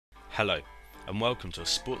Hello, and welcome to a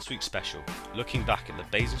Sports Week special, looking back at the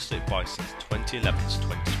Basingstoke Bison's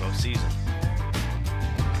 2011-2012 season.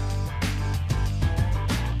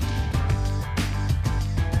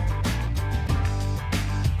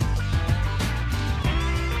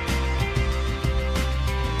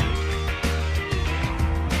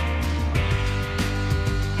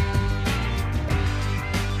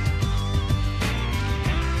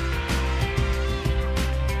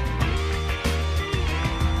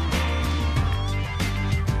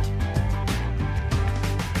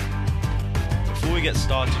 Before we get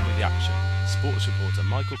started with the action, sports reporter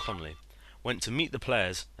Michael Connolly went to meet the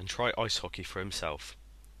players and try ice hockey for himself.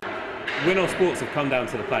 Win On Sports have come down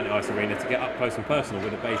to the Planet Ice Arena to get up close and personal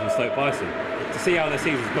with the Basingstoke Bison, to see how their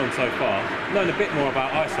season's gone so far, learn a bit more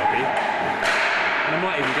about ice hockey, and I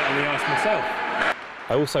might even get on the ice myself.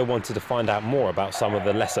 I also wanted to find out more about some of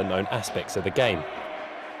the lesser known aspects of the game.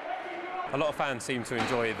 A lot of fans seem to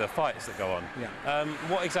enjoy the fights that go on. Yeah.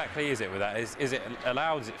 What exactly is it with that? Is it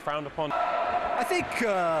allowed? Is it frowned upon? I think,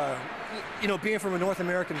 being from a North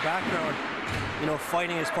American background,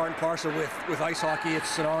 fighting is part and parcel with ice hockey. It's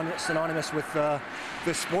synonymous with the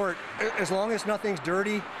sport. As long as nothing's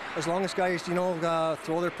dirty, as long as guys,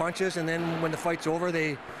 throw their punches, and then when the fight's over,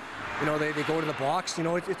 they go to the box.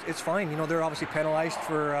 It's fine. They're obviously penalized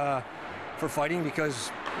for fighting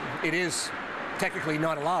because it is technically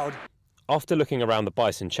not allowed. After looking around the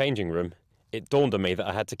Bison changing room, it dawned on me that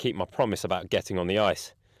I had to keep my promise about getting on the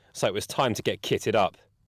ice. So it was time to get kitted up.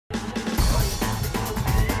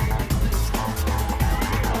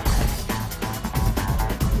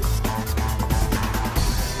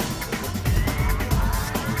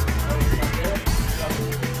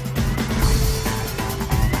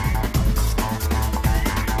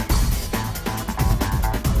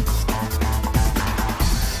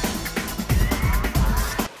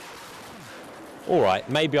 Alright,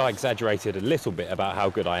 maybe I exaggerated a little bit about how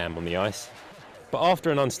good I am on the ice. But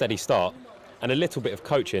after an unsteady start and a little bit of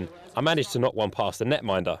coaching, I managed to knock one past the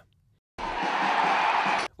netminder.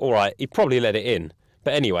 Alright, he probably let it in.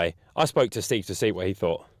 But anyway, I spoke to Steve to see what he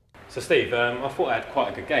thought. So Steve, I thought I had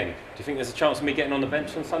quite a good game. Do you think there's a chance of me getting on the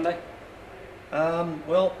bench on Sunday?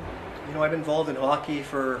 Well, I've been involved in hockey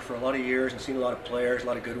for a lot of years and seen a lot of players, a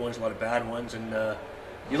lot of good ones, a lot of bad ones, and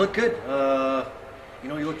you look good.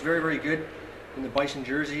 You looked very, very good in the Bison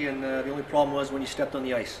jersey, and the only problem was when you stepped on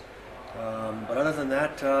the ice. But other than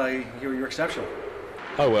that, you're exceptional.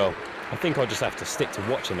 Oh well, I think I'll just have to stick to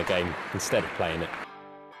watching the game instead of playing it.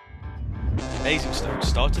 Basingstoke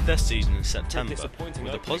started their season in September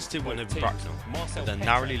with a positive win over Bracknell, but then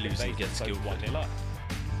narrowly losing against Guildford.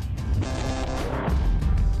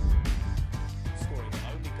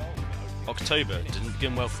 October didn't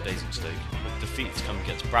begin well for Basingstoke, with defeats coming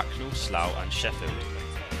against Bracknell, Slough and Sheffield.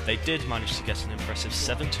 They did manage to get an impressive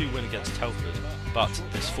 7-2 win against Telford, but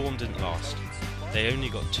this form didn't last. They only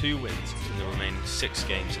got 2 wins from the remaining 6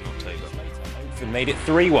 games in October. They made it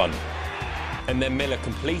 3-1, and then Miller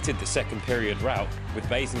completed the second period rout with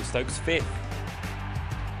Basingstoke's 5th.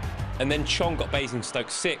 And then Chong got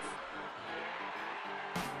Basingstoke's 6th,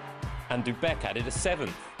 and Dubeck added a 7th.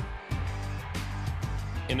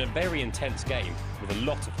 In a very intense game with a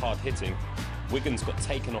lot of hard hitting, Wiggins got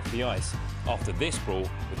taken off the ice after this brawl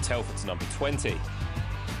with Telford's number 20.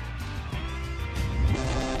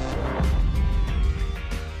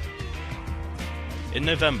 In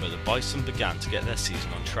November, the Bison began to get their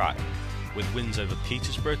season on track, with wins over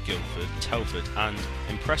Petersburg, Guildford, Telford and,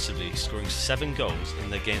 impressively, scoring 7 goals in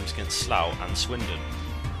their games against Slough and Swindon.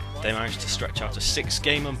 They managed to stretch out a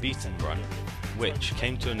 6-game unbeaten run, which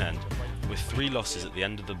came to an end with 3 losses at the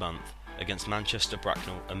end of the month against Manchester,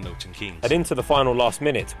 Bracknell and Milton Keynes. And into the final last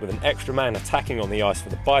minute, with an extra man attacking on the ice for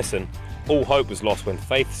the Bison, all hope was lost when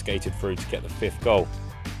Faith skated through to get the 5th goal.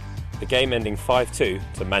 The game ending 5-2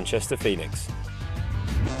 to Manchester Phoenix.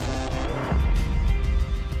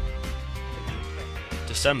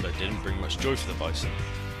 December didn't bring much joy for the Bison,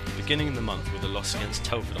 beginning the month with a loss against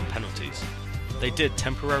Telford on penalties. They did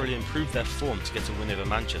temporarily improve their form to get a win over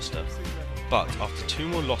Manchester, but after 2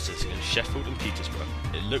 more losses against Sheffield and Petersburg,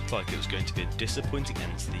 it looked like it was going to be a disappointing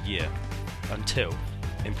end to the year, until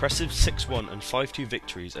impressive 6-1 and 5-2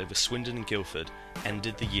 victories over Swindon and Guildford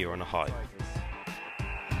ended the year on a high.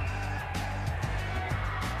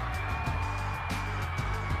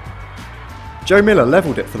 Joe Miller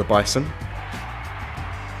levelled it for the Bison,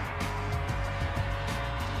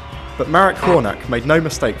 but Marek Hornak made no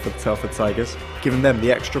mistake for the Telford Tigers, giving them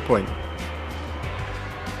the extra point.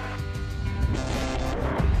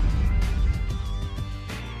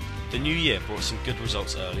 The new year brought some good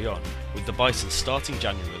results early on, with the Bison starting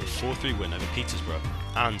January with a 4-3 win over Petersburg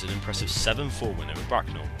and an impressive 7-4 win over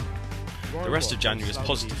Bracknell. The rest of January is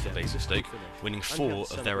positive for Basingstoke, winning 4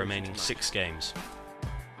 of their remaining 6 games.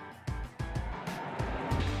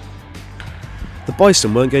 The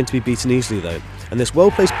Bison weren't going to be beaten easily though, and this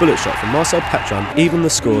well-placed bullet shot from Marcel Petran evened the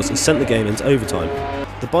scores and sent the game into overtime.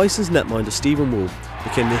 The Bison's netminder Stephen Wall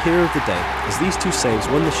became the hero of the day as these 2 saves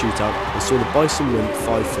won the shootout and saw the Bison win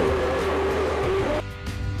 5-4.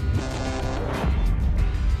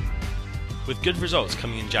 With good results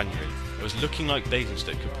coming in January, it was looking like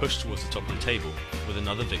Basingstoke could push towards the top of the table with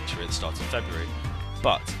another victory at the start of February,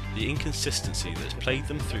 but the inconsistency that has plagued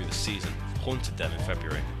them through the season haunted them in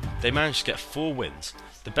February. They managed to get 4 wins,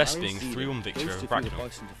 the best being 3-1 victory over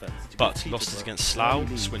Bracknell, but losses against Slough,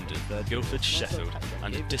 Swindon, Guildford, Sheffield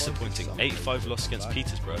and a disappointing 8-5 loss against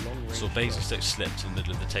Peterborough saw Basingstoke slip to the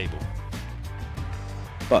middle of the table.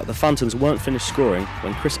 But the Phantoms weren't finished scoring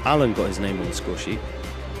when Chris Allen got his name on the score sheet.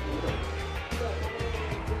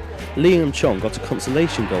 Liam Chong got a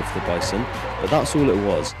consolation goal for the Bison, but that's all it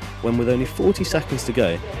was, when with only 40 seconds to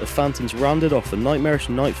go, the Phantoms rounded off a nightmarish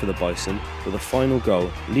night for the Bison with a final goal,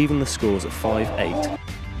 leaving the scores at 5-8.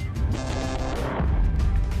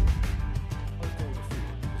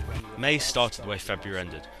 May started the way February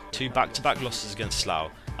ended. 2 back-to-back losses against Slough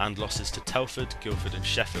and losses to Telford, Guildford and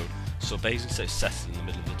Sheffield saw Basingstoke settled in the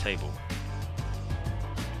middle of the table.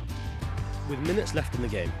 With minutes left in the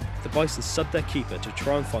game, the Bison subbed their keeper to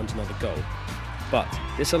try and find another goal, but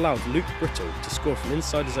this allowed Luke Brittle to score from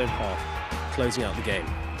inside his own half, closing out the game.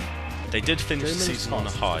 They did finish the season on a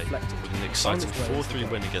high with an exciting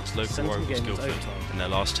 4-3 win against local rivals Guildford in their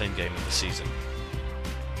last home game of the season.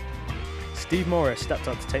 Steve Morris stepped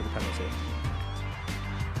up to take the penalty.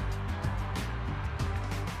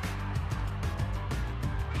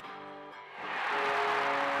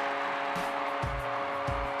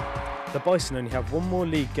 The Bison only have 1 more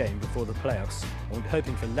league game before the playoffs, and we're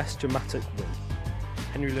hoping for a less dramatic win.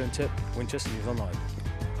 Henry Lewin-Titt, Winchester News Online.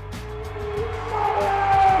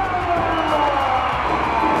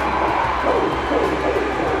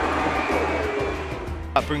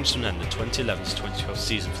 That brings to an end the 2011 to 2012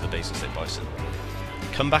 season for the Basingstoke Bison.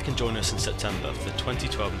 Come back and join us in September for the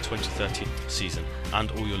 2012 and 2013 season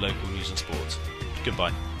and all your local news and sports.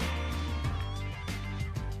 Goodbye.